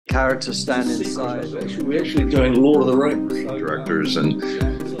characters stand inside. We're actually doing Lord of the Rings directors and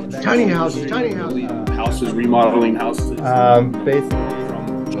tiny houses, remodeling houses. Basically,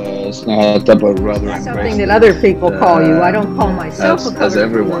 it's not that, but rather something that other people call you. I don't call myself a as cover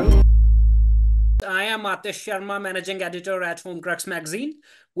everyone. guru. I am Atish Sharma, managing editor at Homecrux magazine.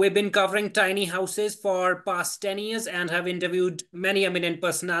 We've been covering tiny houses for past 10 years and have interviewed many eminent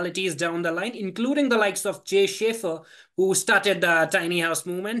personalities down the line, including the likes of Jay Schaefer, who started the tiny house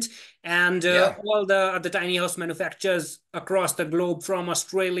movement, and all the tiny house manufacturers across the globe, from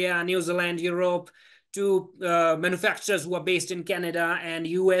Australia, New Zealand, Europe, to manufacturers who are based in Canada and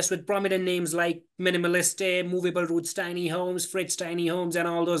US, with prominent names like Minimaliste, Movable Roots Tiny Homes, Fritz Tiny Homes, and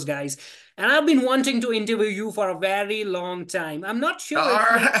all those guys. And I've been wanting to interview you for a very long time. I'm not sure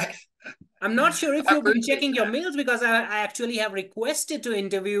if you've been checking your mails, because I actually have requested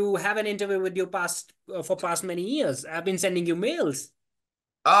to have an interview with you for past many years. I've been sending you mails.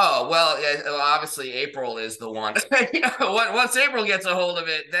 Oh, well, yeah, well, obviously April is the one. Once April gets a hold of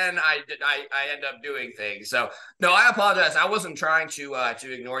it, then I end up doing things. So no, I apologize. I wasn't trying to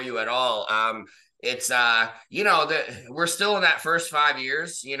ignore you at all. It's we're still in that first 5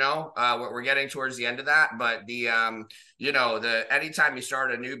 years, we're getting towards the end of that. But the anytime you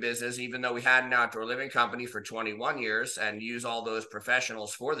start a new business, even though we had an outdoor living company for 21 years and use all those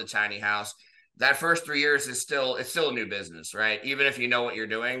professionals for the tiny house, that first 3 years it's still a new business, right? Even if you know what you're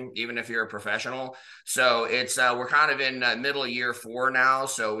doing, even if you're a professional. So it's we're kind of in middle of year 4 now.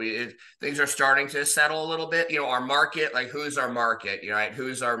 So things are starting to settle a little bit. Our market, like who's our market, right?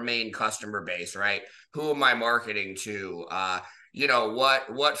 Who's our main customer base, right? Who am I marketing to?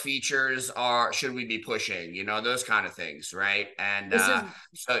 What features should we be pushing? Those kind of things, right? And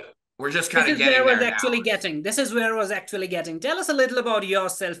so we're just kind of getting there now. This is where I was actually getting. Tell us a little about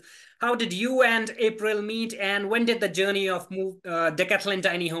yourself. How did you and April meet, and when did the journey of Decathlon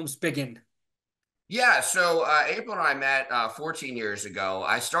Tiny Homes begin? Yeah, so April and I met 14 years ago.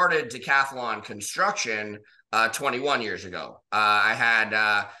 I started Decathlon Construction 21 years ago. I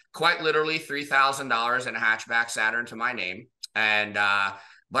had quite literally $3,000 in a hatchback Saturn to my name, and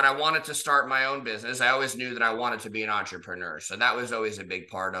but I wanted to start my own business. I always knew that I wanted to be an entrepreneur, so that was always a big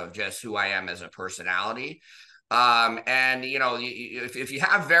part of just who I am as a personality. If you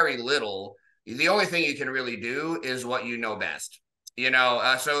have very little, the only thing you can really do is what you know best,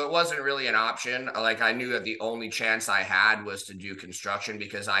 so it wasn't really an option. Like, I knew that the only chance I had was to do construction,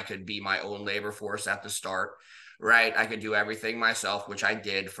 because I could be my own labor force at the start, right? I could do everything myself, which I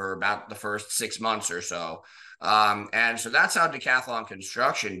did for about the first 6 months or so. And so that's how Decathlon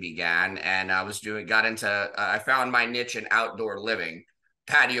Construction began. And I found my niche in outdoor living.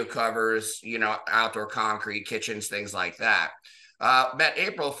 Patio covers, outdoor concrete, kitchens, things like that. Met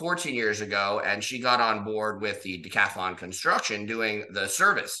April 14 years ago, and she got on board with the Decathlon Construction, doing the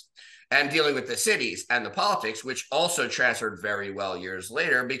service and dealing with the cities and the politics, which also transferred very well years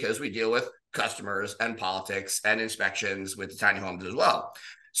later, because we deal with customers and politics and inspections with the tiny homes as well.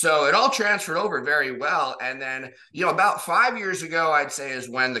 So it all transferred over very well. And then, about 5 years ago, I'd say, is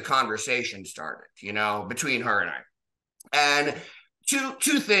when the conversation started, between her and I. And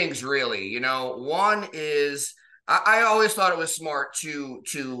two things really. One is I always thought it was smart to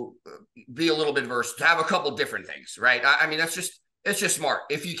be a little bit versatile, to have a couple different things, right? I mean, it's just smart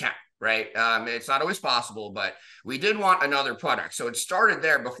if you can, right? It's not always possible, but we did want another product. So it started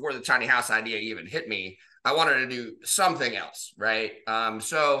there before the tiny house idea even hit me. I wanted to do something else, right?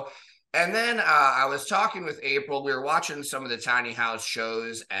 And then I was talking with April. We were watching some of the tiny house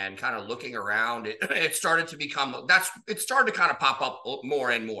shows and kind of looking around. It started to kind of pop up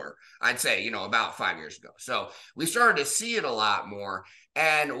more and more, I'd say, about 5 years ago. So we started to see it a lot more.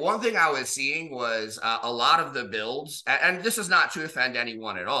 And one thing I was seeing was a lot of the builds, and this is not to offend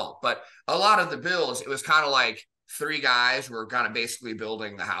anyone at all, but a lot of the builds, it was kind of like 3 guys were kind of basically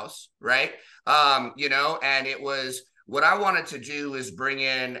building the house, right? And it was, what I wanted to do is bring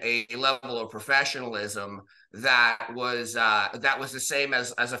in a level of professionalism that was the same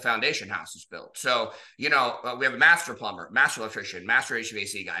as a foundation house is built. So, we have a master plumber, master electrician, master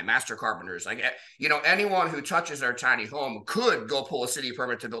HVAC guy, master carpenters. Like, anyone who touches our tiny home could go pull a city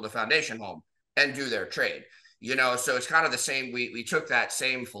permit to build a foundation home and do their trade. So it's kind of the same. We took that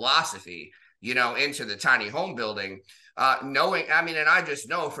same philosophy, into the tiny home building, and I just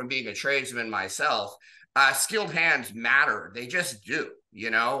know from being a tradesman myself, skilled hands matter. They just do,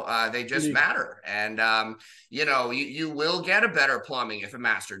 they just matter. And, you will get a better plumbing if a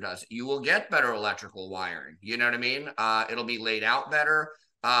master does it. You will get better electrical wiring. You know what I mean? It'll be laid out better.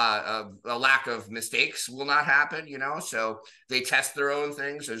 A lack of mistakes will not happen, so they test their own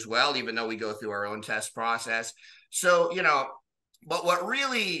things as well, even though we go through our own test process. So, But what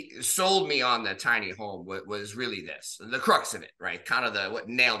really sold me on the tiny home was really this, the crux of it, right? Kind of what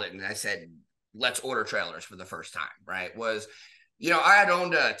nailed it. And I said, let's order trailers for the first time, right? Was, I had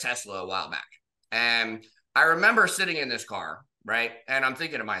owned a Tesla a while back. And I remember sitting in this car, right? And I'm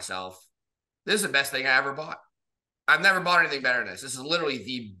thinking to myself, this is the best thing I ever bought. I've never bought anything better than this. This is literally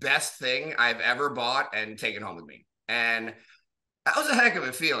the best thing I've ever bought and taken home with me. And that was a heck of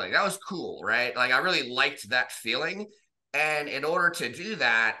a feeling. That was cool, right? Like I really liked that feeling. And in order to do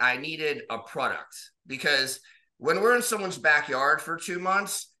that, I needed a product because when we're in someone's backyard for 2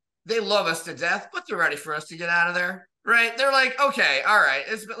 months, they love us to death, but they're ready for us to get out of there, right? They're like, okay, all right,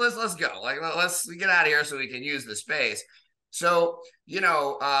 let's go. Like, let's get out of here so we can use the space. So,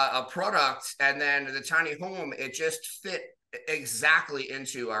 a product and then the tiny home, it just fit exactly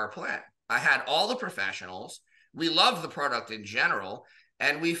into our plan. I had all the professionals. We loved the product in general.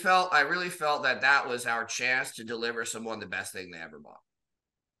 And I really felt that was our chance to deliver someone the best thing they ever bought.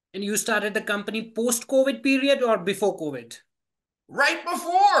 And you started the company post-COVID period or before COVID? Right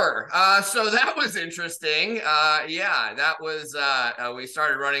before. So that was interesting. That was, we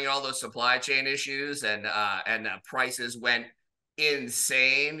started running all those supply chain issues and prices went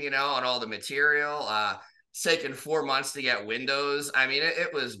insane, on all the material. It's taken 4 months to get windows. I mean,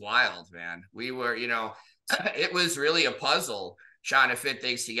 it was wild, man. We were, it was really a puzzle trying to fit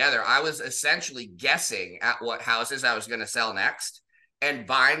things together. I was essentially guessing at what houses I was going to sell next and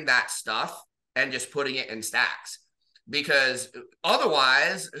buying that stuff and just putting it in stacks. Because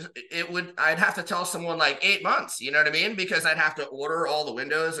otherwise I'd have to tell someone like 8 months, you know what I mean? Because I'd have to order all the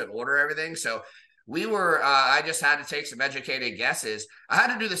windows and order everything. So I just had to take some educated guesses. I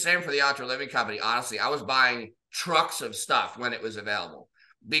had to do the same for the outdoor living company. Honestly, I was buying trucks of stuff when it was available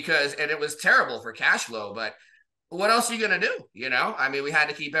and it was terrible for cash flow, but what else are you going to do? I mean, we had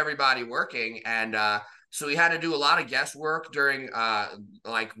to keep everybody working. And, so we had to do a lot of guesswork during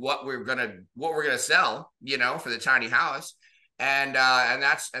like what we're gonna sell, for the tiny house, and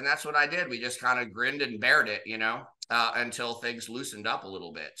that's what I did. We just kind of grinned and bared it, until things loosened up a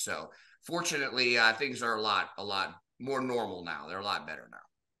little bit. So fortunately, things are a lot more normal now. They're a lot better now.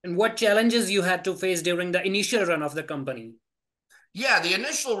 And what challenges you had to face during the initial run of the company? Yeah, the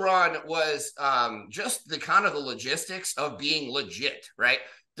initial run was just the kind of the logistics of being legit, right?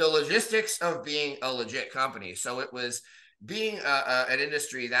 The logistics of being a legit company. So it was being an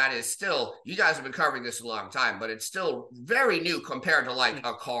industry that is still, you guys have been covering this a long time, but it's still very new compared to like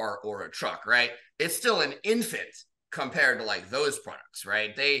a car or a truck, right? It's still an infant compared to like those products,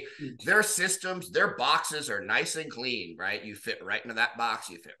 right? Their systems, their boxes are nice and clean, right? You fit right into that box,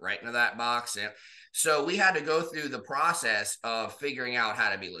 you fit right into that box. And so we had to go through the process of figuring out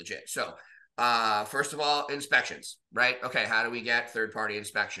how to be legit. So first of all, inspections, right? Okay, how do we get third-party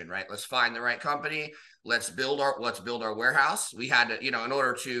inspection, right? Let's find the right company. Let's build our warehouse. We had to, in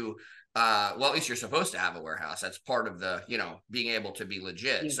order to, well, at least you're supposed to have a warehouse. That's part of the, being able to be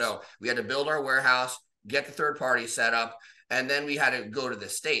legit. Yes. So we had to build our warehouse, get the third party set up, and then we had to go to the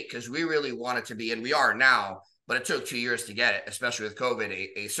state because we really wanted to be, and we are now, but it took 2 years to get it, especially with COVID,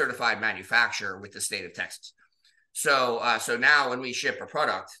 a certified manufacturer with the state of Texas. So now when we ship a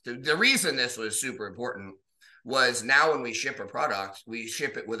product, the reason this was super important was now when we ship a product, we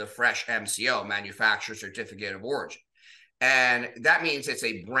ship it with a fresh MCO, manufacturer certificate of origin. And that means it's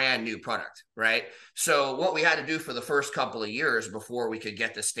a brand new product, right? So what we had to do for the first couple of years before we could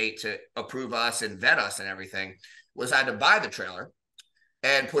get the state to approve us and vet us and everything was I had to buy the trailer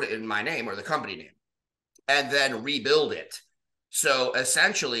and put it in my name or the company name and then rebuild it. So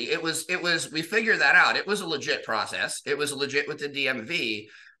essentially we figured that out. It was a legit process. It was legit with the DMV.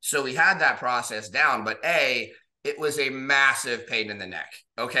 So we had that process down, but it was a massive pain in the neck.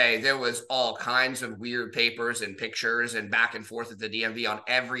 Okay. There was all kinds of weird papers and pictures and back and forth at the DMV on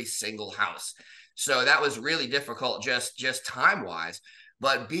every single house. So that was really difficult just time-wise,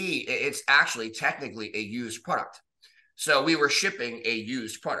 but it's actually technically a used product. So we were shipping a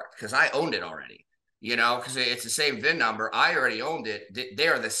used product because I owned it already. Because it's the same VIN number. I already owned it.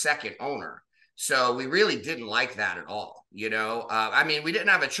 They're the second owner. So we really didn't like that at all. I mean, we didn't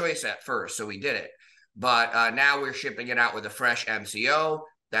have a choice at first, so we did it. But now we're shipping it out with a fresh MCO.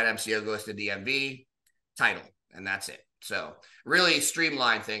 That MCO goes to DMV, title, and that's it. So really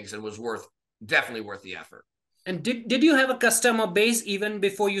streamlined things and was definitely worth the effort. And did you have a customer base even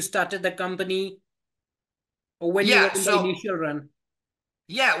before you started the company or when you were in the initial run?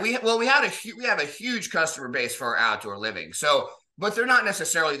 Yeah, we have a huge customer base for our outdoor living. So, but they're not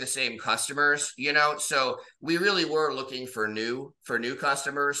necessarily the same customers, So we really were looking for new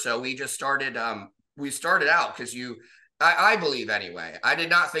customers. So we just started out because I believe anyway, I did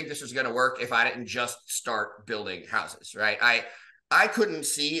not think this was going to work if I didn't just start building houses, right? I couldn't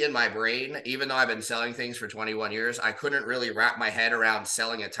see in my brain, even though I've been selling things for 21 years, I couldn't really wrap my head around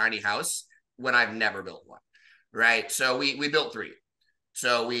selling a tiny house when I've never built one, right? So we built three.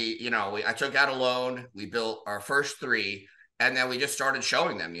 So I took out a loan, we built our first three, and then we just started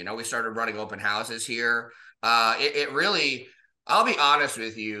showing them. We started running open houses here. It really, I'll be honest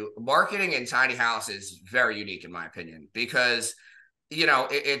with you, marketing in tiny house is very unique in my opinion, because we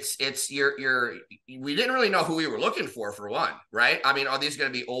didn't really know who we were looking for one, right? I mean, are these going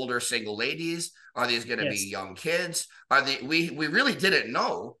to be older single ladies? Are these going to be young kids? We really didn't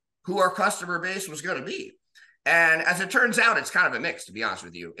know who our customer base was going to be. And as it turns out, it's kind of a mix, to be honest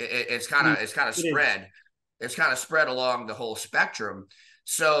with you. It's kind of spread. It's kind of spread along the whole spectrum.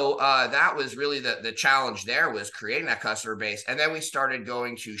 So that was really the challenge there, was creating that customer base. And then we started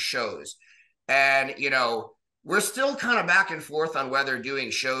going to shows. And, we're still kind of back and forth on whether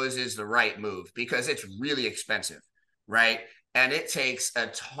doing shows is the right move, because it's really expensive, right? And it takes a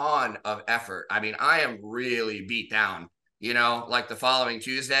ton of effort. I mean, I am really beat down, like the following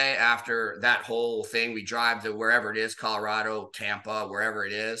Tuesday after that whole thing, we drive to wherever it is, Colorado, Tampa, wherever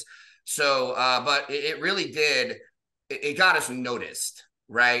it is. So, but it really did, it got us noticed,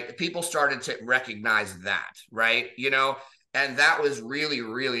 right? People started to recognize that, right? And that was really,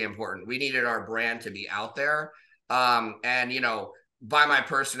 really important. We needed our brand to be out there. And, by my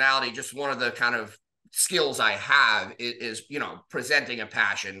personality, just one of the kind of skills I have is presenting a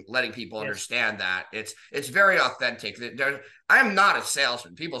passion, letting people understand that it's very authentic. I am not a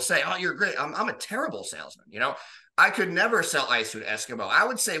salesman. People say, "Oh, you're great." I'm a terrible salesman. I could never sell ice to an Eskimo. I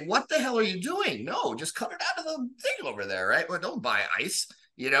would say, "What the hell are you doing? No, just cut it out of the thing over there, right? Well, don't buy ice."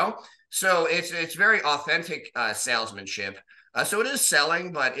 So it's very authentic salesmanship. So it is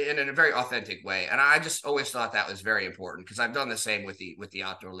selling, but in a very authentic way. And I just always thought that was very important, because I've done the same with the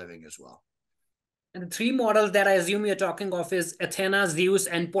outdoor living as well. And the three models that I assume you're talking of is Athena, Zeus,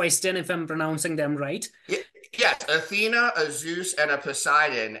 and Poseidon, if I'm pronouncing them right. Yes, Athena, a Zeus, and a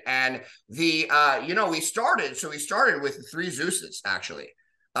Poseidon. And we started with 3 Zeuses, actually.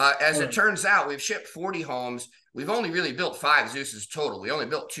 As it turns out, we've shipped 40 homes. We've only really built 5 Zeuses total. We only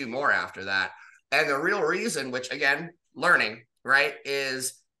built 2 more after that. And the real reason, which again, learning, right,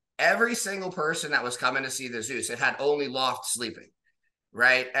 is every single person that was coming to see the Zeus, it had only loft sleeping,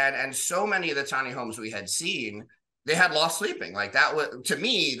 right? And so many of the tiny homes we had seen, they had loft sleeping. Like, that was, to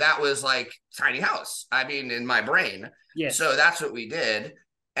me, that was like tiny house. I mean, in my brain. Yes. So that's what we did.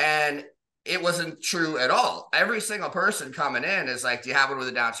 And it wasn't true at all. Every single person coming in is like, do you have one with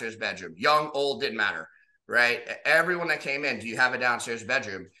a downstairs bedroom? Young, old, didn't matter, right? Everyone that came in, do you have a downstairs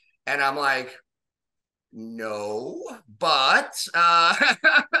bedroom? And I'm like, no, but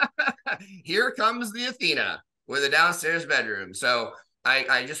here comes the Athena with a downstairs bedroom. So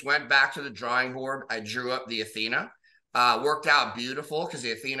I just went back to the drawing board. I drew up the Athena. Worked out beautiful, because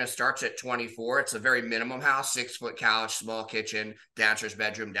the Athena starts at 24. It's a very minimum house, 6-foot couch, small kitchen, downstairs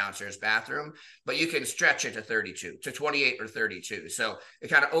bedroom, downstairs bathroom, but you can stretch it to 32, to 28 or 32. So it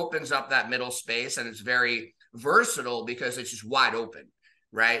kind of opens up that middle space, and it's very versatile because it's just wide open,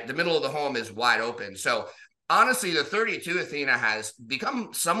 right? The middle of the home is wide open. So honestly, the 32 Athena has become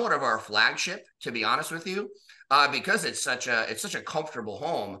somewhat of our flagship, to be honest with you, because it's such a comfortable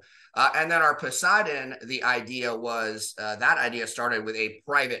home. And then our Poseidon, the idea was, that idea started with a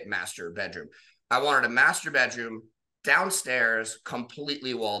private master bedroom. I wanted a master bedroom downstairs,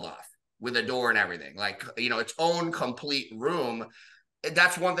 completely walled off, with a door and everything, like, its own complete room.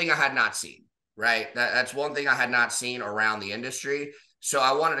 That's one thing I had not seen, right? That's one thing I had not seen around the industry. So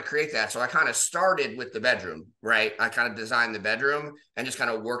I wanted to create that. So I kind of started with the bedroom, right? I kind of designed the bedroom and just kind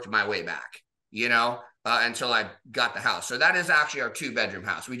of worked my way back, until I got the house. So that is actually our 2-bedroom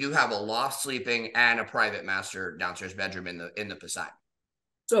house. We do have a loft sleeping and a private master downstairs bedroom in the Poseidon.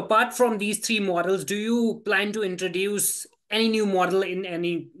 So apart from these 3 models, do you plan to introduce any new model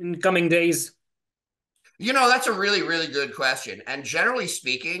in coming days? That's a really, really good question. And generally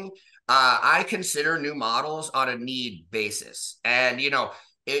speaking, I consider new models on a need basis. And,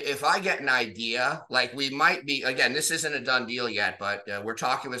 if I get an idea, like, we might be, again, this isn't a done deal yet, but we're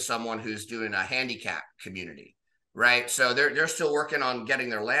talking with someone who's doing a handicap community, right? So they're still working on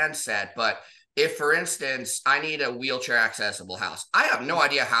getting their land set. But if, for instance, I need a wheelchair accessible house, I have no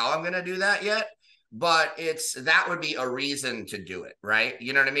idea how I'm going to do that yet, but that would be a reason to do it, right?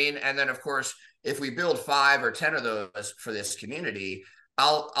 You know what I mean? And then, of course, if we build 5 or 10 of those for this community,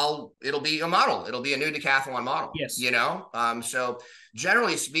 it'll be a model. It'll be a new Decathlon model. Yes. So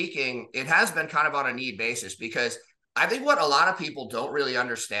generally speaking, it has been kind of on a need basis, because I think what a lot of people don't really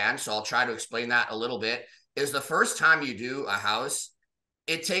understand, so I'll try to explain that a little bit, is the first time you do a house,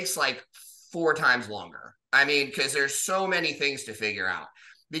 it takes like 4 times longer, I mean, because there's so many things to figure out.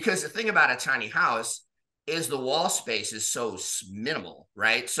 Because the thing about a tiny house is the wall space is so minimal,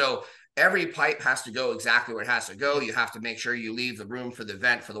 right? So every pipe has to go exactly where it has to go. You have to make sure you leave the room for the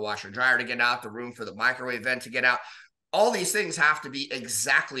vent for the washer and dryer to get out, the room for the microwave vent to get out. All these things have to be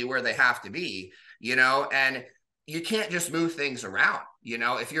exactly where they have to be, you know, and you can't just move things around. You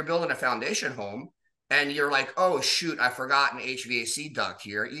know, if you're building a foundation home and you're like, oh, shoot, I forgot an HVAC duct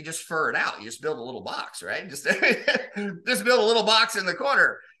here, you just fur it out. You just build a little box, right? Just build a little box in the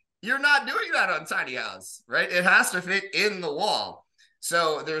corner. You're not doing that on tiny house, right? It has to fit in the wall.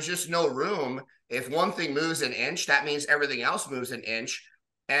 So there's just no room. If one thing moves an inch, that means everything else moves an inch.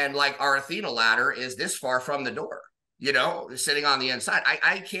 And like our Athena ladder is this far from the door, you know, sitting on the inside.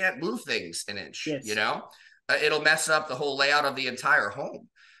 I can't move things an inch, yes. You know, it'll mess up the whole layout of the entire home.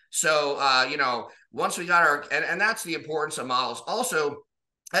 So, you know, once we got our, and that's the importance of models. Also,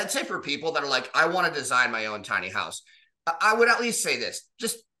 I'd say for people that are like, I want to design my own tiny house, I would at least say this,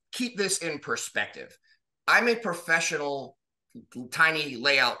 just keep this in perspective. I'm a professional tiny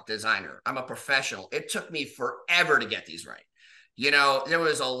layout designer. I'm a professional. It took me forever to get these right. You know, there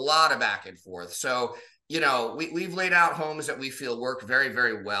was a lot of back and forth. So, you know, we've laid out homes that we feel work very,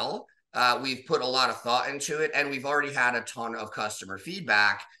 very well. We've put a lot of thought into it, and we've already had a ton of customer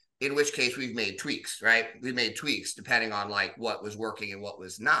feedback, in which case we've made tweaks, right? We made tweaks depending on like what was working and what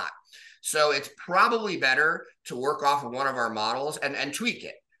was not. So it's probably better to work off of one of our models and tweak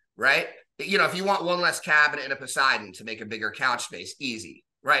it, right? You know, if you want one less cabinet in a Poseidon to make a bigger couch space, easy,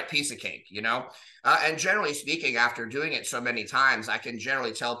 right? Piece of cake, you know? And generally speaking, after doing it so many times, I can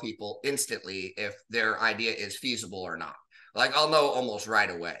generally tell people instantly if their idea is feasible or not. Like I'll know almost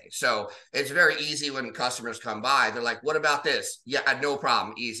right away. So it's very easy when customers come by. They're like, what about this? Yeah, no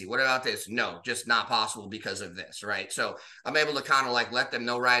problem. Easy. What about this? No, just not possible because of this, right? So I'm able to kind of like let them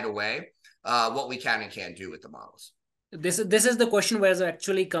know right away what we can and can't do with the models. This is the question where it's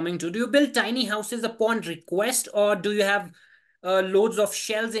actually coming to. Do you build tiny houses upon request, or do you have loads of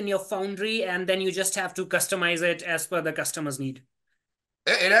shells in your foundry and then you just have to customize it as per the customer's need?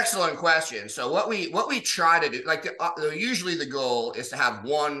 An excellent question. So what we try to do, like usually the goal is to have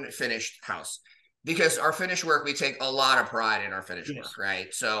one finished house, because our finished work, we take a lot of pride in our finished work,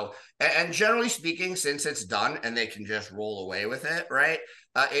 right? So, and generally speaking, since it's done and they can just roll away with it, right?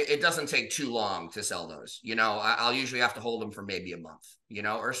 It doesn't take too long to sell those. You know, I'll usually have to hold them for maybe a month, you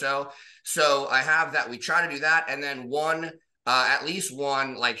know, or so. So I have that. We try to do that, and then one, at least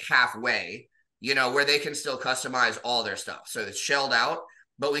one, like halfway, you know, where they can still customize all their stuff. So it's shelled out,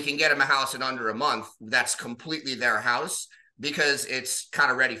 but we can get them a house in under a month that's completely their house, because it's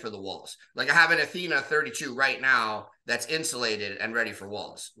kind of ready for the walls. Like I have an Athena 32 right now that's insulated and ready for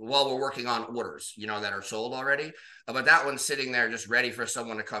walls while we're working on orders, you know, that are sold already. But that one's sitting there just ready for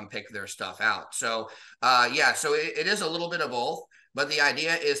someone to come pick their stuff out. So yeah, so it is a little bit of both, but the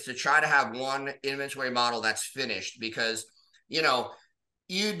idea is to try to have one inventory model that's finished, because, you know,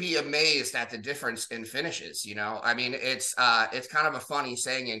 you'd be amazed at the difference in finishes. You know, I mean, it's kind of a funny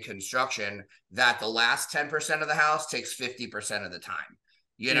saying in construction that the last 10% of the house takes 50% of the time,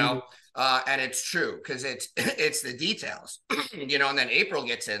 you know, and it's true, because it's the details, you know. And then April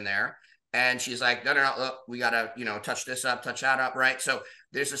gets in there and she's like, no, look, we got to, you know, touch this up, touch that up, right? So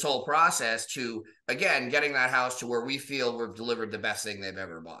there's this whole process to, again, getting that house to where we feel we've delivered the best thing they've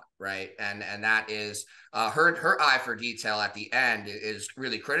ever bought, right? And that is her eye for detail at the end is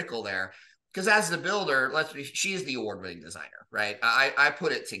really critical there, because as the builder, she's the award-winning designer, right? I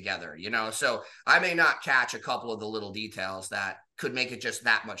put it together, you know, so I may not catch a couple of the little details that could make it just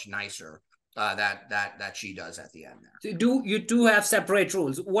that much nicer. That she does at the end there. So you two have separate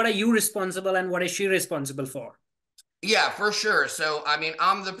roles? What are you responsible and what is she responsible for? Yeah, for sure. So, I mean,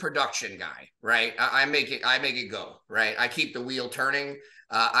 I'm the production guy, right? I make it go, right? I keep the wheel turning.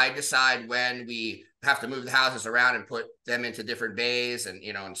 I decide when we have to move the houses around and put them into different bays and,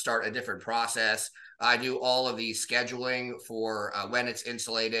 you know, and start a different process. I do all of the scheduling for when it's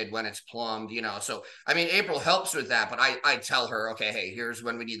insulated, when it's plumbed, you know. So, I mean, April helps with that, but I tell her, okay, hey, here's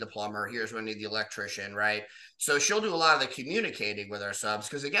when we need the plumber, here's when we need the electrician, right? So she'll do a lot of the communicating with our subs,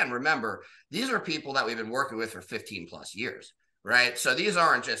 because again, remember, these are people that we've been working with for 15 plus years, right? So these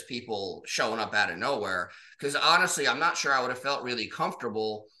aren't just people showing up out of nowhere, because honestly, I'm not sure I would have felt really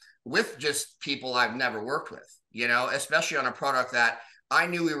comfortable with just people I've never worked with, you know, especially on a product that I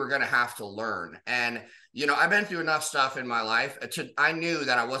knew we were going to have to learn. And, you know, I've been through enough stuff in my life I knew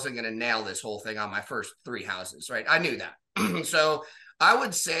that I wasn't going to nail this whole thing on my first 3 houses, right? I knew that. So I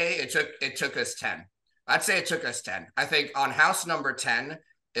would say it took us 10. I'd say it took us 10. I think on house number 10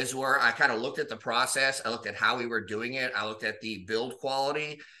 is where I kind of looked at the process. I looked at how we were doing it. I looked at the build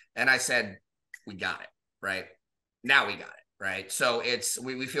quality, and I said, we got it. right? Now we got it, right? So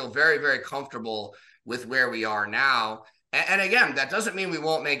we feel very, very comfortable with where we are now. And again, that doesn't mean we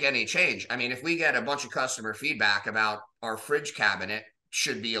won't make any change. I mean, if we get a bunch of customer feedback about our fridge cabinet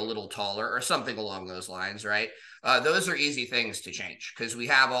should be a little taller or something along those lines, right? Those are easy things to change because we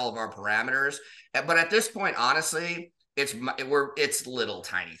have all of our parameters. But at this point, honestly, it's little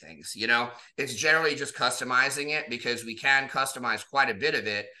tiny things, you know. It's generally just customizing it because we can customize quite a bit of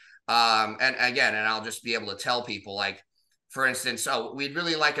it. And again, and I'll just be able to tell people, like, for instance, so we'd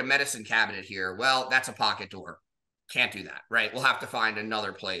really like a medicine cabinet here. Well, that's a pocket door. Can't do that, right? We'll have to find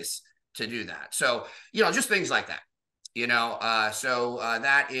another place to do that. So, you know, just things like that, you know.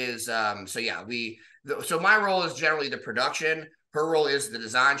 That is, so yeah, so my role is generally the production. Her role is the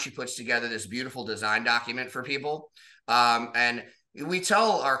design. She puts together this beautiful design document for people. And we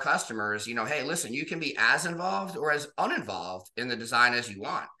tell our customers, you know, hey, listen, you can be as involved or as uninvolved in the design as you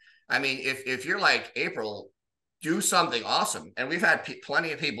want. I mean, if you're like, April, do something awesome. And we've had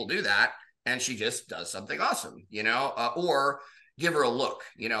plenty of people do that. And she just does something awesome, you know, or give her a look.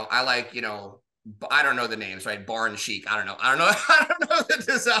 You know, I like, you know, I don't know the names, right? Barn Chic. I don't know. I don't know the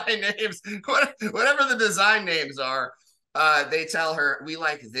design names. Whatever the design names are, they tell her, we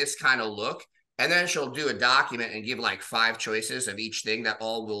like this kind of look. And then she'll do a document and give like 5 choices of each thing that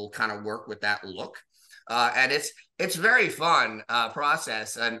all will kind of work with that look. And it's very fun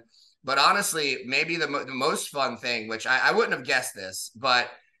process. But honestly, maybe the most fun thing, which I wouldn't have guessed this, but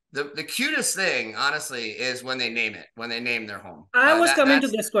the cutest thing, honestly, is when they name their home. I was coming to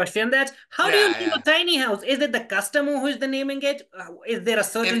this question, that how do you name a tiny house? Is it the customer who is naming it? Is there a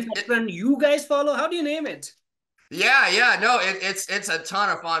certain pattern you guys follow? How do you name it? Yeah, no, it's a ton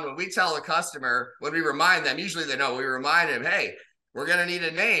of fun. When we tell the customer, when we remind them, usually they know, we remind them, hey, we're going to need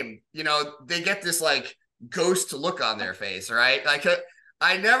a name. You know, they get this like ghost look on their face, right? Like,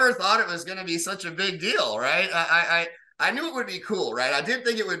 I never thought it was going to be such a big deal, right? I knew it would be cool, right? I did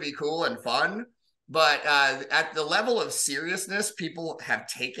think it would be cool and fun, but at the level of seriousness people have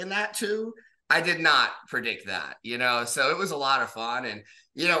taken that to, I did not predict that, you know? So it was a lot of fun. And,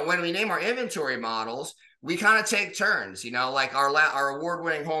 you know, when we name our inventory models, we kind of take turns, you know, like our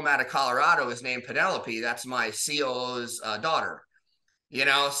award-winning home out of Colorado is named Penelope. That's my COO's daughter. You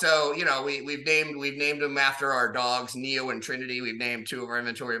know, so, you know, we've named them after our dogs, Neo and Trinity. We've named 2 of our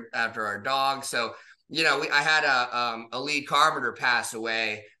inventory after our dogs. So, you know, I had a lead carpenter pass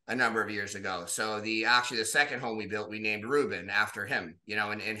away a number of years ago. So the second home we built, we named Ruben after him, you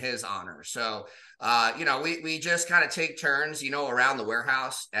know, in his honor. So, you know, we just kind of take turns, you know, around the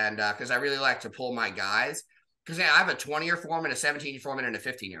warehouse. And because I really like to pull my guys, because I have a 20-year foreman, a 17-year foreman, and a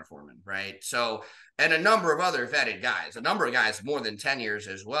 15-year foreman, right? So, and a number of other vetted guys, a number of guys more than 10 years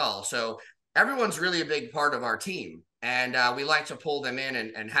as well. So everyone's really a big part of our team. And we like to pull them in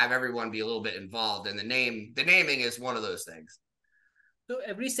and have everyone be a little bit involved. And the naming is one of those things. So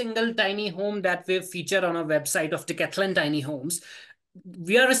every single tiny home that we've featured on our website of Decathlon Tiny Homes,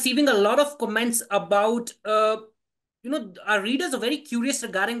 we are receiving a lot of comments about, you know, our readers are very curious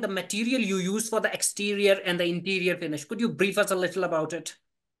regarding the material you use for the exterior and the interior finish. Could you brief us a little about it?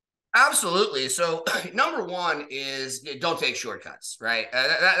 Absolutely. So number one is don't take shortcuts, right?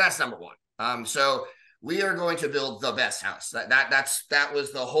 That's number one. So we are going to build the best house. That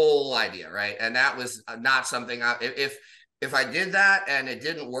was the whole idea, right? And that was not something if I did that and it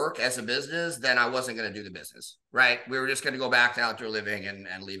didn't work as a business, then I wasn't going to do the business, right? We were just going to go back to outdoor living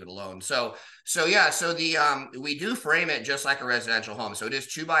and leave it alone. So we do frame it just like a residential home. So it is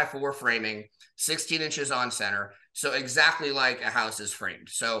 2x4 framing, 16 inches on center. So exactly like a house is framed.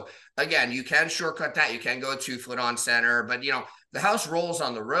 So again, you can shortcut that. You can go 2 foot on center, but you know, the house rolls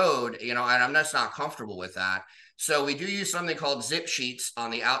on the road, you know, and I'm just not comfortable with that. So we do use something called zip sheets on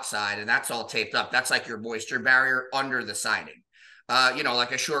the outside, and that's all taped up. That's like your moisture barrier under the siding. You know,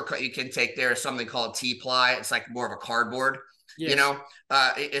 like a shortcut you can take there is something called T-ply. It's like more of a cardboard, yes. You know,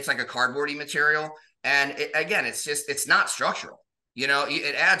 it's like a cardboardy material. And again, it's not structural. You know,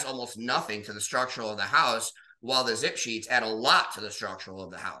 it adds almost nothing to the structural of the house, while the zip sheets add a lot to the structural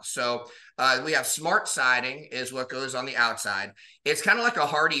of the house. So we have smart siding is what goes on the outside. It's kind of like a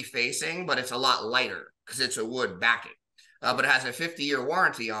hardy facing, but it's a lot lighter because it's a wood backing. But it has a 50-year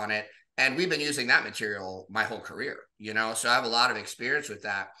warranty on it. And we've been using that material my whole career, you know, so I have a lot of experience with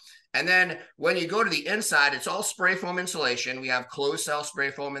that. And then when you go to the inside, it's all spray foam insulation. We have closed cell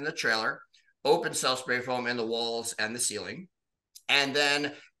spray foam in the trailer, open cell spray foam in the walls and the ceiling. And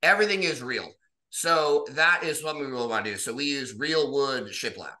then everything is real. So that is what we really want to do. So we use real wood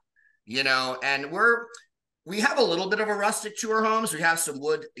shiplap, you know, and we have a little bit of a rustic to our homes. We have some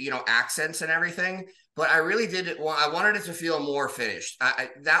wood, you know, accents and everything, but I really did I wanted it to feel more finished.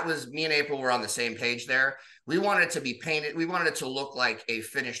 That was me and April were on the same page there. We wanted it to be painted. We wanted it to look like a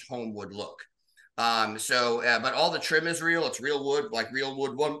finished home would look. But all the trim is real. It's real wood, like real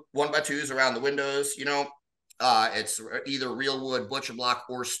wood, one by twos around the windows, you know. It's either real wood, butcher block,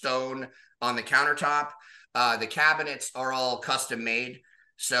 or stone on the countertop. The cabinets are all custom made.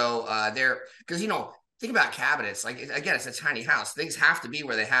 So they're, because, you know, think about cabinets. Like, again, it's a tiny house. Things have to be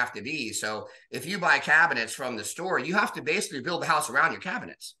where they have to be. So if you buy cabinets from the store, you have to basically build the house around your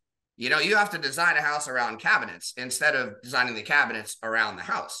cabinets. You know, you have to design a house around cabinets instead of designing the cabinets around the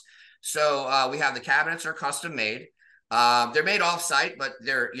house. So we have the cabinets are custom made. They're made off site, but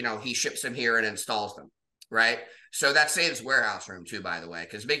they're, you know, he ships them here and installs them. Right. So that saves warehouse room too, by the way,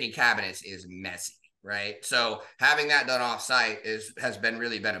 because making cabinets is messy. Right. So having that done off site has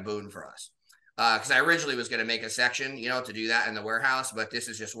really been a boon for us. Because I originally was going to make a section, you know, to do that in the warehouse, but this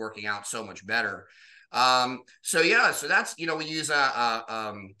is just working out so much better. So that's, you know, we use a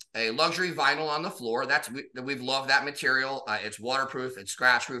luxury vinyl on the floor. We've loved that material. It's waterproof, it's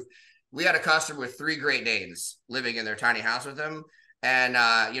scratch proof. We had a customer with 3 Great Danes living in their tiny house with them. And,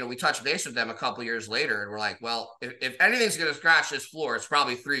 you know, we touched base with them a couple years later and we're like, well, if anything's going to scratch this floor, it's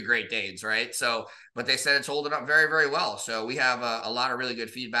probably 3 Great Danes, right? So, but they said it's holding up very, very well. So we have a lot of really good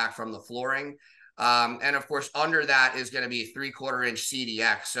feedback from the flooring. And of course, under that is going to be 3/4 inch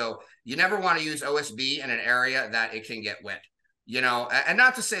CDX. So you never want to use OSB in an area that it can get wet, you know, and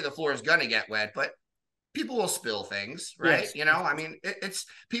not to say the floor is going to get wet, but people will spill things, right? Yes. You know, I mean, it's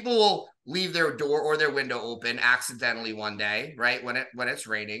people will leave their door or their window open accidentally one day, right? When it's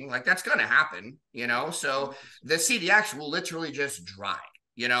raining, like that's going to happen, you know? So the CDX will literally just dry,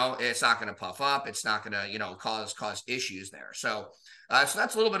 you know, it's not going to puff up. It's not going to, you know, cause issues there. So that's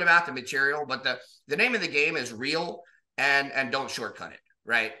a little bit about the material, but the name of the game is real and don't shortcut it,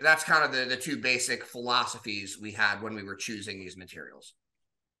 right? That's kind of the 2 basic philosophies we had when we were choosing these materials.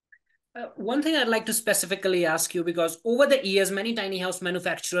 One thing I'd like to specifically ask you, because over the years, many tiny house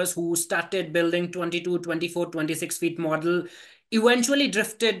manufacturers who started building 22, 24, 26 feet model eventually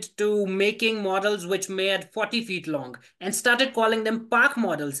drifted to making models which made 40 feet long and started calling them park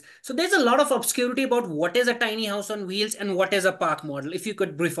models. So there's a lot of obscurity about what is a tiny house on wheels and what is a park model. If you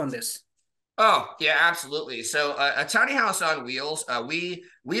could brief on this. Oh, yeah, absolutely. So a tiny house on wheels,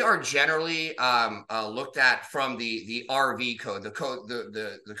 we are generally looked at from the RV code, the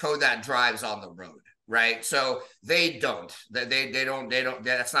code that drives on the road, right? So they don't,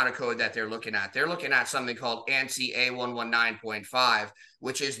 that's not a code that they're looking at. They're looking at something called ANSI A119.5,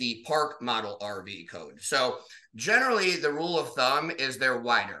 which is the park model RV code. So generally the rule of thumb is they're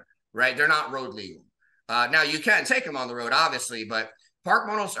wider, right? They're not road legal. Now you can take them on the road, obviously, but park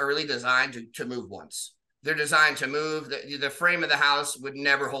models are really designed to move once. They're designed to move. The frame of the house would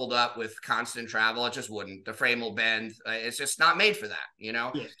never hold up with constant travel. It just wouldn't. The frame will bend. It's just not made for that, you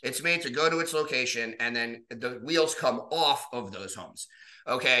know? Yes. It's made to go to its location and then the wheels come off of those homes.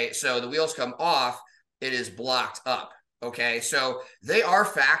 Okay, so the wheels come off, it is blocked up. Okay, so they are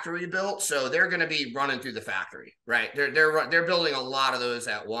factory built, so they're going to be running through the factory, right? They're building a lot of those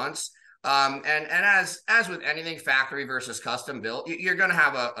at once. And as with anything factory versus custom built, you're going to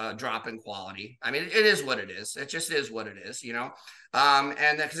have a drop in quality. I mean, it is what it is. It just is what it is, you know,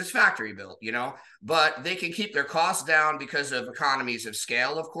 and because it's factory built, you know, but they can keep their costs down because of economies of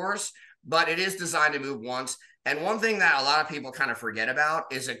scale, of course, but it is designed to move once. And one thing that a lot of people kind of forget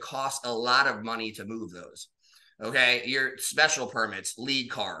about is it costs a lot of money to move those. Okay, your special permits, lead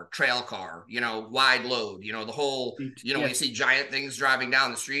car, trail car, you know, wide load, you know, the whole, you know, yes. When you see giant things driving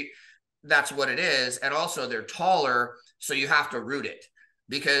down the street, that's what it is. And also they're taller, so you have to route it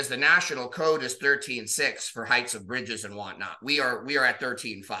because the national code is 13.6 for heights of bridges and whatnot. We are at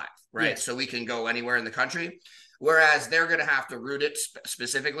 13.5, right? Yes. So we can go anywhere in the country, whereas they're going to have to route it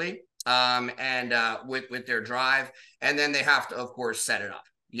specifically with their drive, and then they have to, of course, set it up,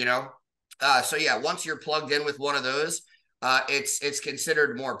 you know? So yeah, once you're plugged in with one of those, it's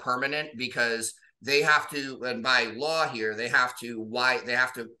considered more permanent because they have to, and by law here, they have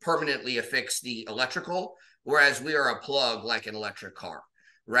to permanently affix the electrical, whereas we are a plug like an electric car,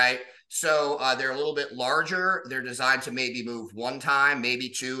 right? So they're a little bit larger. They're designed to maybe move one time, maybe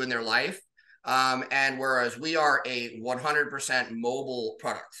 2 in their life. And whereas we are a 100% mobile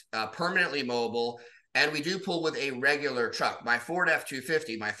product, permanently mobile, and we do pull with a regular truck. My Ford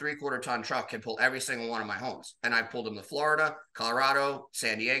F-250, my 3/4 ton truck can pull every single one of my homes. And I've pulled them to Florida, Colorado,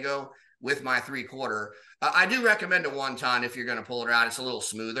 San Diego, with my 3/4. I do recommend a 1 ton if you're going to pull it out. It's a little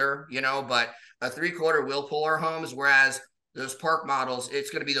smoother, you know, but a 3/4 will pull our homes, whereas those park models, it's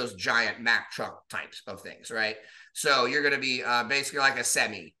going to be those giant Mack truck types of things, right? So you're going to be basically like a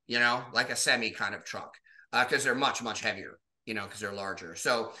semi, like a semi kind of truck, because they're much, much heavier, because they're larger.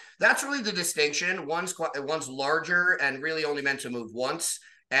 So that's really the distinction. One's larger and really only meant to move once.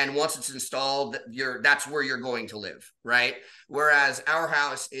 And once it's installed, that's where you're going to live, right? Whereas our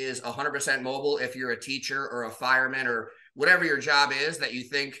house is 100% mobile. If you're a teacher or a fireman or whatever your job is that you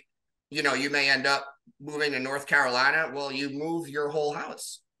think, you may end up moving to North Carolina, well, you move your whole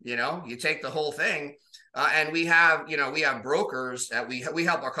house, you take the whole thing. And we have brokers that we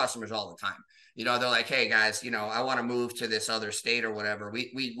help our customers all the time. They're like, hey guys, I want to move to this other state or whatever.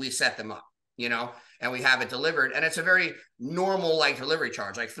 We set them up, and we have it delivered. And it's a very normal like delivery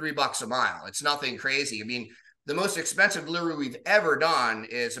charge, like $3 a mile. It's nothing crazy. I mean, the most expensive delivery we've ever done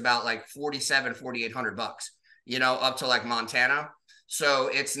is about like $4,800, up to like Montana. So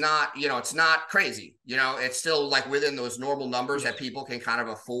it's not, it's not crazy, it's still like within those normal numbers that people can kind of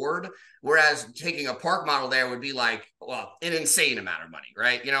afford. Whereas taking a park model there would be like, well, an insane amount of money,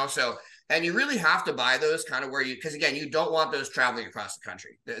 right? So, and you really have to buy those kind of because again, you don't want those traveling across the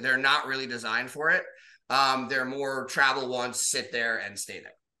country. They're not really designed for it. They're more travel once, sit there and stay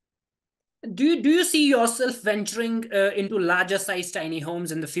there. Do you see yourself venturing into larger size tiny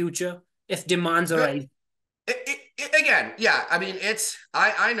homes in the future if demands arise? Again, yeah. I mean,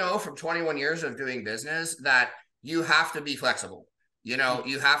 I know from 21 years of doing business that you have to be flexible. You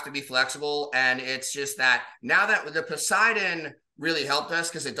have to be flexible. And it's just that now that the Poseidon really helped us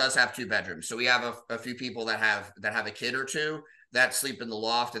because it does have 2 bedrooms. So we have a few people that have a kid or two that sleep in the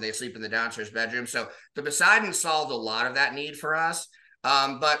loft and they sleep in the downstairs bedroom. So the Poseidon solved a lot of that need for us.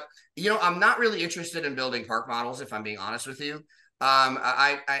 But, I'm not really interested in building park models, if I'm being honest with you.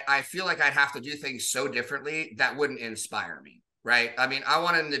 I feel like I'd have to do things so differently that wouldn't inspire me, right? I mean, I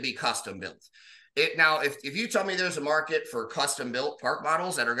want them to be custom built. Now, if you tell me there's a market for custom built park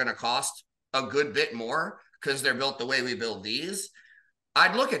models that are going to cost a good bit more because they're built the way we build these,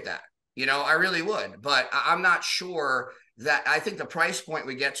 I'd look at that. I really would. But I'm not sure that I think the price point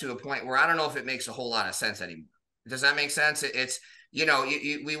would get to a point where I don't know if it makes a whole lot of sense anymore. Does that make sense? It's we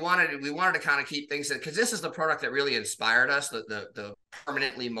wanted to kind of keep things because this is the product that really inspired us, the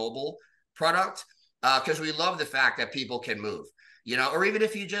permanently mobile product, because we love the fact that people can move, or even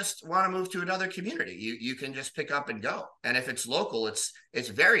if you just want to move to another community, you can just pick up and go. And if it's local, it's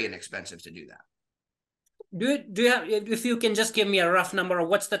very inexpensive to do that. Do you have, if you can just give me a rough number of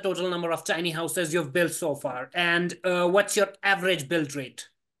what's the total number of tiny houses you've built so far, and what's your average build rate?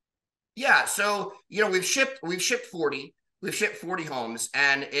 Yeah, so we've shipped 40. We've shipped 40 homes,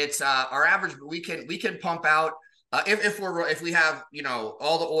 and it's our average. We can pump out if we have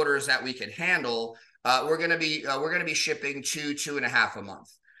all the orders that we can handle. We're gonna be shipping 2.5 a month.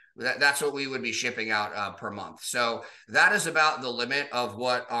 That's what we would be shipping out per month. So that is about the limit of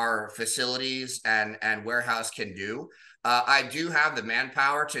what our facilities and warehouse can do. I do have the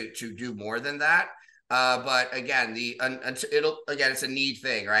manpower to do more than that. But again, it's a need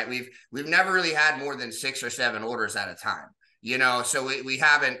thing, right? We've never really had more than 6 or 7 orders at a time, so we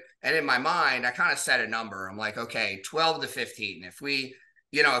haven't. And in my mind, I kind of set a number. I'm like, okay, 12 to 15. If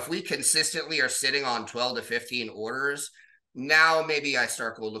we consistently are sitting on 12 to 15 orders, now maybe I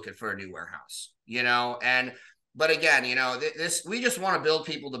start looking for a new warehouse, but again, we just want to build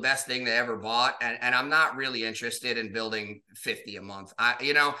people the best thing they ever bought. And I'm not really interested in building 50 a month.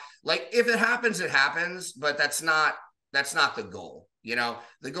 Like if it happens, it happens, but that's not the goal.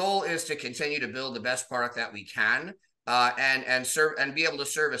 The goal is to continue to build the best product that we can, and serve and be able to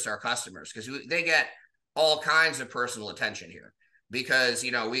service our customers, because they get all kinds of personal attention here. Because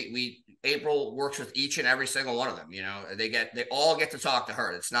April works with each and every single one of them. They all get to talk to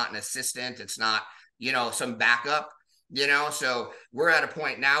her. It's not an assistant. It's not some backup. So we're at a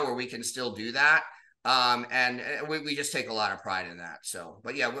point now where we can still do that, and we just take a lot of pride in that. So,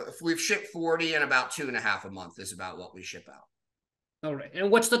 but yeah, we've shipped 40, and about 2.5 a month is about what we ship out. All right, and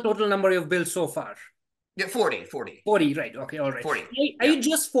what's the total number you've built so far? Yeah, 40, right? Okay, all right. 40. Are you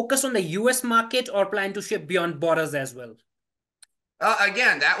just focused on the US market, or plan to ship beyond borders as well?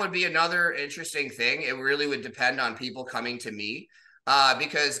 Again, that would be another interesting thing. It really would depend on people coming to me,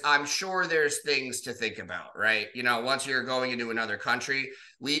 because I'm sure there's things to think about, right? Once you're going into another country,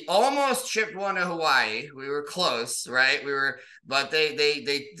 we almost shipped one to Hawaii. We were close, right? But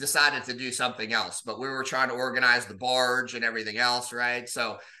they decided to do something else. But we were trying to organize the barge and everything else, right?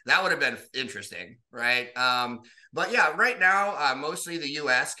 So that would have been interesting, right? But yeah, right now, mostly the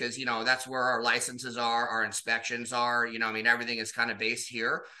US, because, that's where our licenses are, our inspections are, everything is kind of based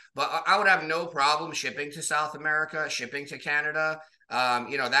here. But I would have no problem shipping to South America, shipping to Canada.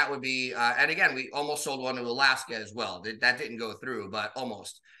 That would be, and again, we almost sold one to Alaska as well. That didn't go through, but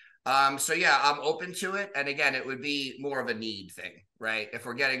almost. So yeah, I'm open to it. And again, it would be more of a need thing, right? If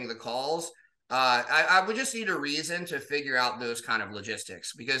we're getting the calls, I would just need a reason to figure out those kind of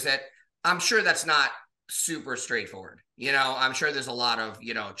logistics, because I'm sure that's not super straightforward. I'm sure there's a lot of,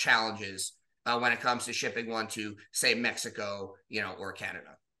 challenges when it comes to shipping one to, say, Mexico, or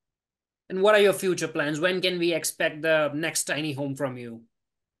Canada. And what are your future plans? When can we expect the next tiny home from you?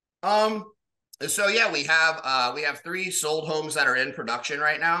 So yeah, we have 3 sold homes that are in production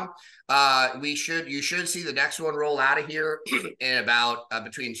right now. You should see the next one roll out of here in about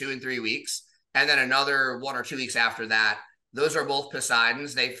between 2 and 3 weeks, and then another 1 or 2 weeks after that. Those are both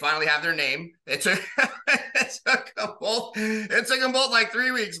Poseidons. They finally have their name. It took them both like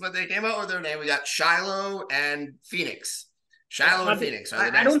 3 weeks, but they came out with their name. We got Shiloh and Phoenix. Shiloh and Phoenix.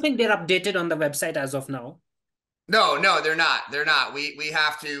 I don't think they're updated on the website as of now. No, they're not. They're not. We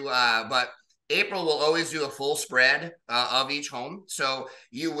have to, but April will always do a full spread of each home. So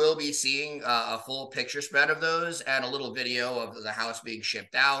you will be seeing a full picture spread of those and a little video of the house being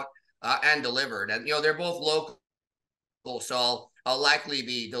shipped out and delivered. And, they're both local, so I'll likely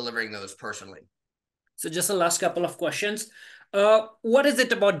be delivering those personally. So just the last couple of questions. What is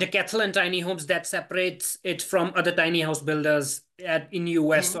it about Decathlon Tiny Homes that separates it from other tiny house builders in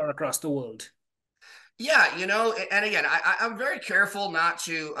US or across the world? Yeah, and again, I'm very careful not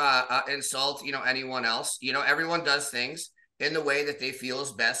to insult, anyone else. Everyone does things in the way that they feel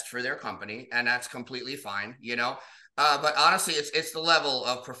is best for their company, and that's completely fine, But honestly, it's the level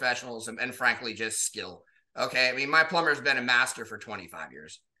of professionalism and frankly, just skill. Okay, I mean, my plumber's been a master for 25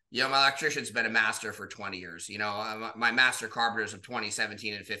 years. My electrician's been a master for 20 years. My master carpenters of 20,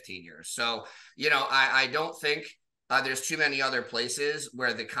 17, and 15 years. So, I don't think there's too many other places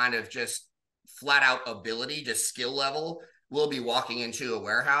where the kind of just flat out ability, just skill level, will be walking into a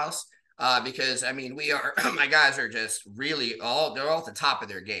warehouse. Because I mean, my guys are just really they're all at the top of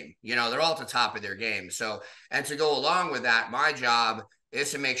their game. They're all at the top of their game. So, and to go along with that, my job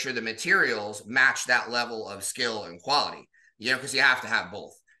is to make sure the materials match that level of skill and quality, because you have to have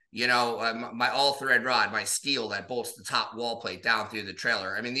both. My all thread rod, my steel that bolts the top wall plate down through the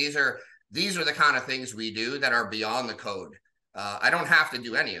trailer. I mean, these are the kind of things we do that are beyond the code. I don't have to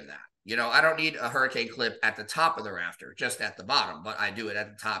do any of that. I don't need a hurricane clip at the top of the rafter, just at the bottom, but I do it at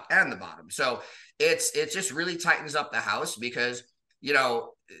the top and the bottom. So it just really tightens up the house, because,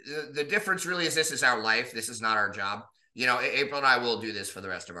 the difference really is this is our life. This is not our job. April and I will do this for the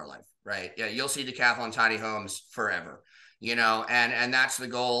rest of our life, right? Yeah, you'll see Decathlon Tiny Homes forever, and that's the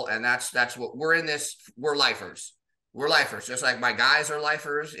goal. And that's what we're in this. We're lifers. We're lifers. Just like my guys are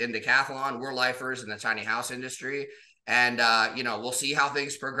lifers in Decathlon, we're lifers in the tiny house industry. And, we'll see how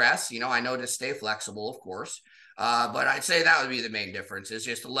things progress. I know to stay flexible, of course. But I'd say that would be the main difference, is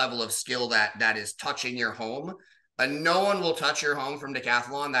just the level of skill that is touching your home. And no one will touch your home from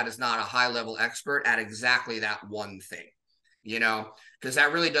Decathlon that is not a high level expert at exactly that one thing, because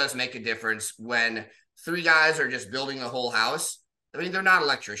that really does make a difference when 3 guys are just building the whole house. I mean, they're not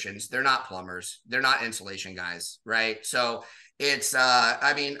electricians, they're not plumbers, they're not insulation guys, right? So it's,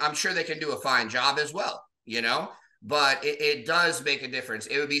 I'm sure they can do a fine job as well, but it does make a difference.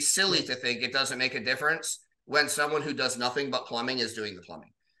 It would be silly to think it doesn't make a difference when someone who does nothing but plumbing is doing the plumbing.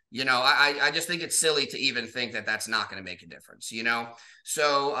 I just think it's silly to even think that that's not going to make a difference,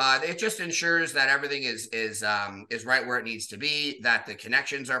 So it just ensures that everything is right where it needs to be, that the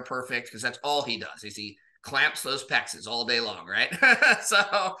connections are perfect, because that's all he does. He clamps those PEXs all day long, right?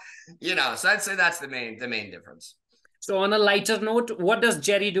 So I'd say that's the main difference. So on a lighter note, what does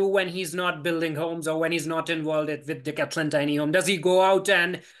Jerry do when he's not building homes or when he's not involved with Decathlon Tiny Home? Does he go out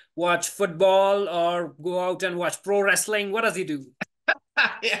and watch football or go out and watch pro wrestling? What does he do?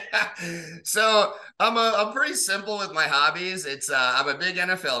 Yeah. So I'm pretty simple with my hobbies. I'm a big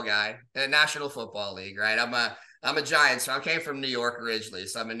NFL guy, a National Football League, right? I'm a Giants. So I came from New York originally,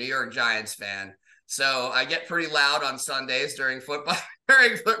 so I'm a New York Giants fan. So I get pretty loud on Sundays during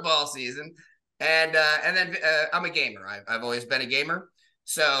football season. And then I'm a gamer. I've always been a gamer.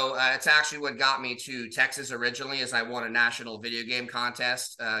 So it's actually what got me to Texas originally, is I won a national video game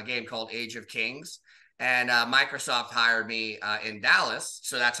contest, a game called Age of Kings. And Microsoft hired me in Dallas.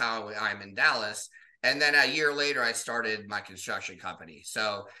 So that's how I'm in Dallas. And then a year later, I started my construction company.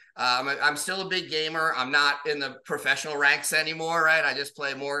 So I'm still a big gamer. I'm not in the professional ranks anymore, right? I just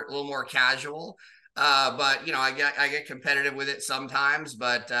play a little more casual. But I get competitive with it sometimes.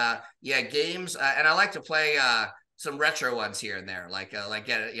 But yeah, games, and I like to play some retro ones here and there, like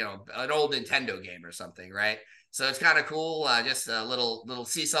get an old Nintendo game or something, right? So it's kind of cool. Just a little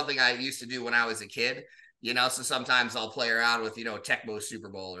see something I used to do when I was a kid. So sometimes I'll play around with, Tecmo Super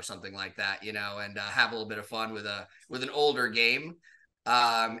Bowl or something like that, and have a little bit of fun with an older game.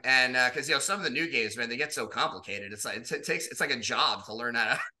 And because some of the new games, man, they get so complicated. It's like it's like a job to learn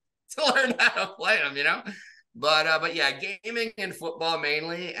how to play them, But yeah, gaming and football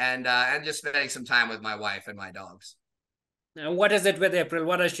mainly, and just spending some time with my wife and my dogs. Now, what is it with April?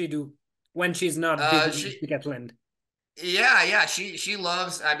 What does she do when she's not busy in Decathlon? Yeah. She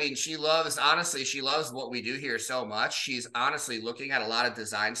loves, honestly, she loves what we do here so much. She's honestly looking at a lot of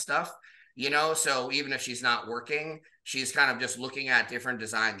design stuff, so even if she's not working, she's kind of just looking at different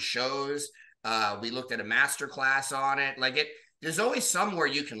design shows. We looked at a master class on it. There's always somewhere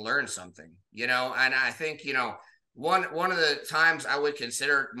you can learn something, and I think, one of the times I would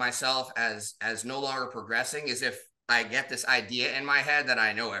consider myself as no longer progressing is if I get this idea in my head that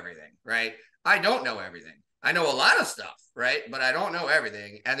I know everything, right? I don't know everything. I know a lot of stuff, right? But I don't know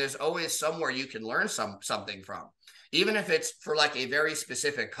everything. And there's always somewhere you can learn something from. Even if it's for like a very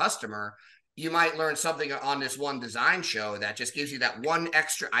specific customer, you might learn something on this one design show that just gives you that one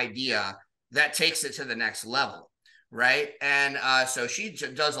extra idea that takes it to the next level, right? And so she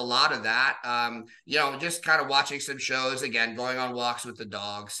does a lot of that, just kind of watching some shows, again, going on walks with the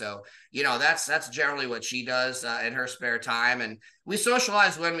dog. So, that's generally what she does in her spare time. And we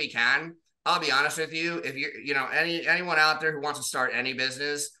socialize when we can. I'll be honest with you. If you're, anyone out there who wants to start any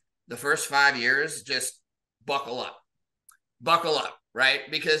business, the first 5 years, just buckle up, right?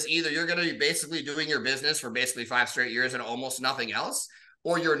 Because either you're going to be basically doing your business for basically 5 straight years and almost nothing else,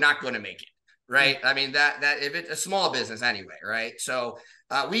 or you're not going to make it, right? I mean, that if it's a small business anyway, right? So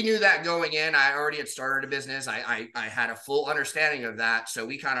we knew that going in. I already had started a business. I had a full understanding of that. So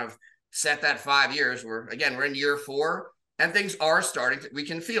we kind of set that 5 years where, again, we're in year 4 and things are starting we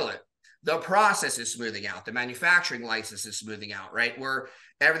can feel it. The process is smoothing out. The manufacturing license is smoothing out, right? Where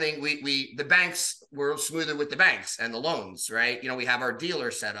everything the banks, we're smoother with the banks and the loans, right? We have our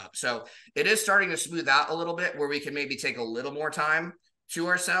dealer set up. So it is starting to smooth out a little bit where we can maybe take a little more time to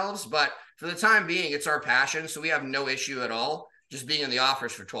ourselves. But for the time being, it's our passion. So we have no issue at all just being in the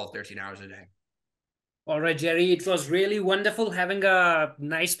office for 12, 13 hours a day. All right, Jerry, it was really wonderful having a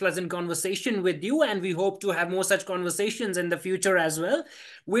nice, pleasant conversation with you, and we hope to have more such conversations in the future as well.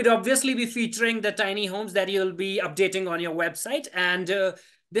 We'd obviously be featuring the tiny homes that you'll be updating on your website, and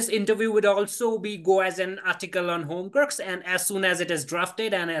this interview would also go as an article on Homecrux, and as soon as it is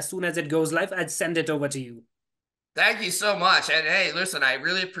drafted and as soon as it goes live, I'd send it over to you. Thank you so much. And hey, listen, I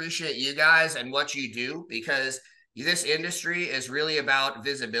really appreciate you guys and what you do, because this industry is really about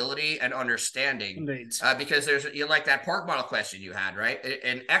visibility and understanding. Because there's like that park model question you had, right?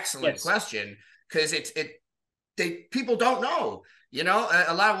 An excellent question, because people don't know.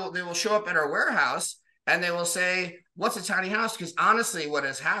 A lot of they will show up at our warehouse and they will say, "What's a tiny house?" Because honestly, what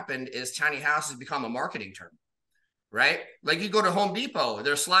has happened is tiny house has become a marketing term. Right? Like you go to Home Depot,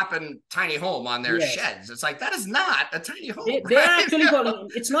 they're slapping tiny home on their sheds. It's like, that is not a tiny home. They're actually calling,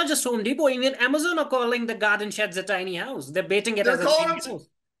 it's not just Home Depot, even Amazon are calling the garden sheds a tiny house. They're baiting it as a tiny house.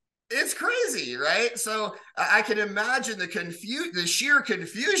 It's crazy, right? So I can imagine the sheer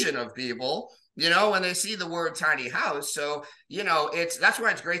confusion of people, when they see the word tiny house. So, that's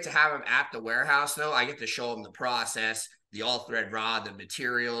why it's great to have them at the warehouse, though. I get to show them the process, the all-thread rod, the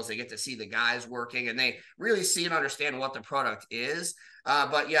materials. They get to see the guys working, and they really see and understand what the product is.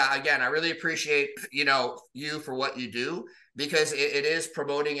 But yeah, again, I really appreciate, you for what you do, because it is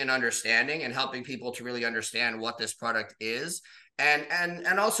promoting and understanding and helping people to really understand what this product is,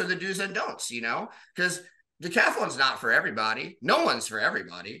 and also the do's and don'ts, because Decathlon's not for everybody. No one's for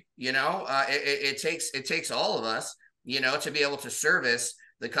everybody. It takes all of us, to be able to service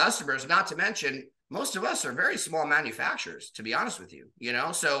the customers, not to mention most of us are very small manufacturers, to be honest with you,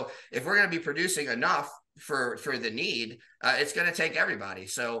 so if we're going to be producing enough for the need, it's going to take everybody.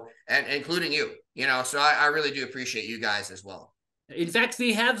 So, and including you, so I really do appreciate you guys as well. In fact,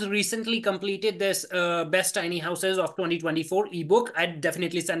 we have recently completed this Best Tiny Houses of 2024 ebook. I'd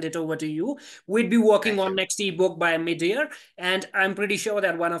definitely send it over to you. We'd be working on next ebook by mid-year, and I'm pretty sure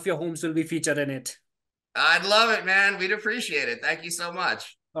that one of your homes will be featured in it. I'd love it, man. We'd appreciate it. Thank you so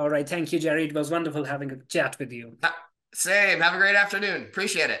much. All right. Thank you, Jerry. It was wonderful having a chat with you. Same. Have a great afternoon.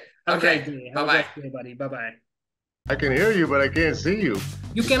 Appreciate it. Okay. Bye-bye. Everybody. Bye-bye. I can hear you, but I can't see you.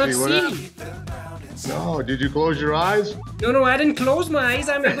 You cannot see me. No. Did you close your eyes? No, I didn't close my eyes.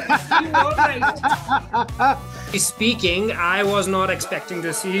 I'm able to see you all right. Speaking, I was not expecting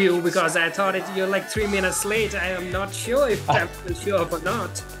to see you because I thought you're like 3 minutes late. I am not sure if I'm still show up or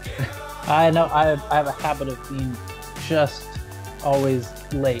not. I know. I have a habit of being just always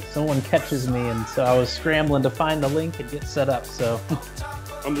late. Someone catches me, and so I was scrambling to find the link and get set up. So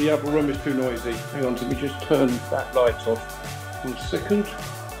And the other room is too noisy. Hang on, let me just turn that light off. 1 second.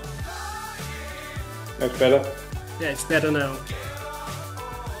 That's better. Yeah, it's better now.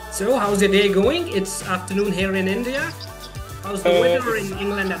 So, how's your day going? It's afternoon here in India. How's the weather in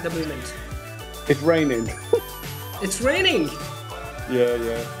England at the moment? It's raining. It's raining.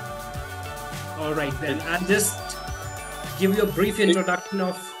 Yeah. All right, then I'll just give you a brief introduction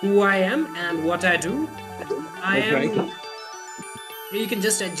of who I am and what I do. You can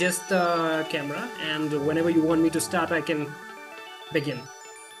just adjust the camera, and whenever you want me to start, I can begin.